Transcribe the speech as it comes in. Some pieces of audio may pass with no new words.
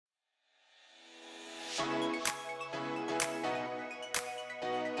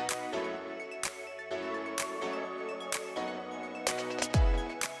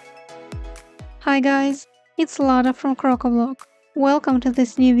Hi guys, it's Lada from Crocoblock. Welcome to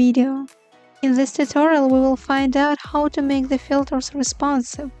this new video. In this tutorial we will find out how to make the filters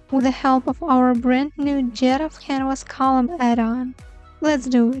responsive with the help of our brand new Offcanvas Column add-on. Let's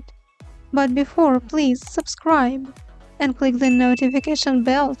do it. But before, please subscribe and click the notification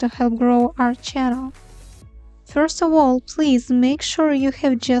bell to help grow our channel. First of all, please make sure you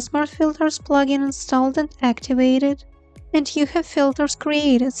have JetSmartFilters plugin installed and activated, and you have filters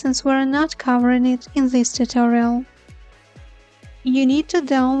created since we're not covering it in this tutorial. You need to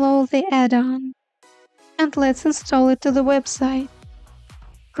download the add-on, and let's install it to the website.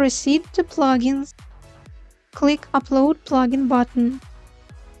 Proceed to Plugins, click Upload Plugin button,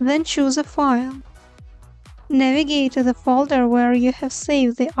 then choose a file. Navigate to the folder where you have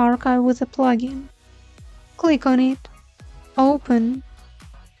saved the archive with the plugin. Click on it, open,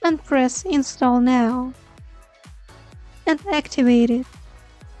 and press Install Now, and activate it.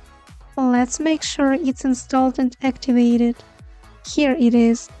 Let's make sure it's installed and activated. Here it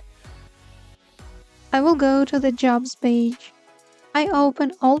is. I will go to the Jobs page. I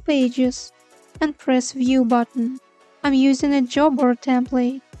open all pages and press View button. I'm using a job board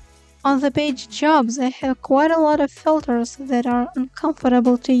template. On the page Jobs, I have quite a lot of filters that are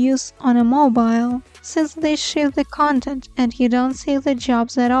uncomfortable to use on a mobile, since they shift the content and you don't see the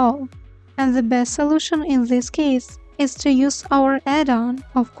jobs at all. And the best solution in this case is to use our add-on,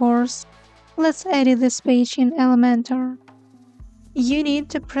 of course. Let's edit this page in Elementor. You need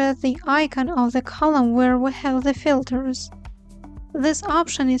to press the icon of the column where we have the filters. This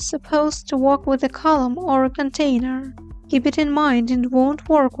option is supposed to work with a column or a container. Keep it in mind, it won't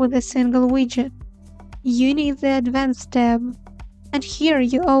work with a single widget. You need the Advanced tab, and here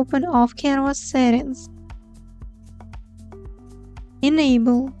you open Offcanvas Settings.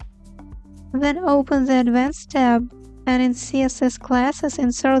 Enable. Then open the Advanced tab, and in CSS classes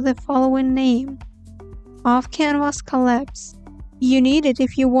insert the following name: offcanvas-collapse. You need it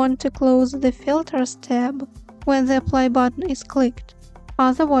if you want to close the Filters tab when the Apply button is clicked.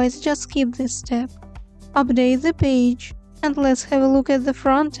 Otherwise, just skip this step. Update the page, and let's have a look at the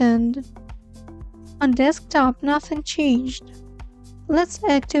front end. On desktop, nothing changed. Let's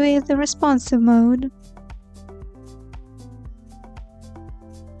activate the responsive mode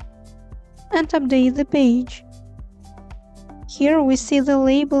and update the page. Here we see the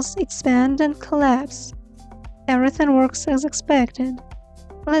labels expand and collapse. Everything works as expected.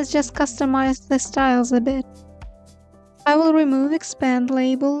 Let's just customize the styles a bit. I will remove expand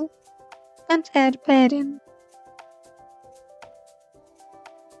label and add padding.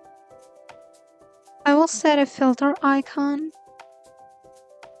 I will set a filter icon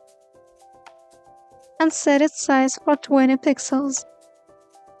and set its size for 20 pixels.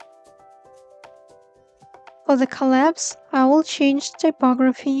 For the collapse, I will change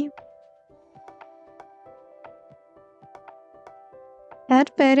typography.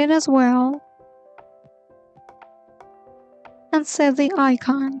 Add padding as well, and set the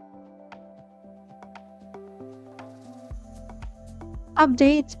icon.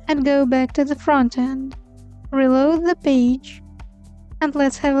 Update and go back to the front end. Reload the page, and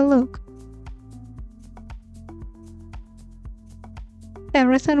let's have a look.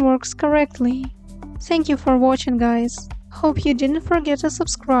 Everything works correctly. Thank you for watching, guys. Hope you didn't forget to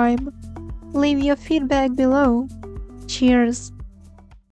subscribe. Leave your feedback below. Cheers!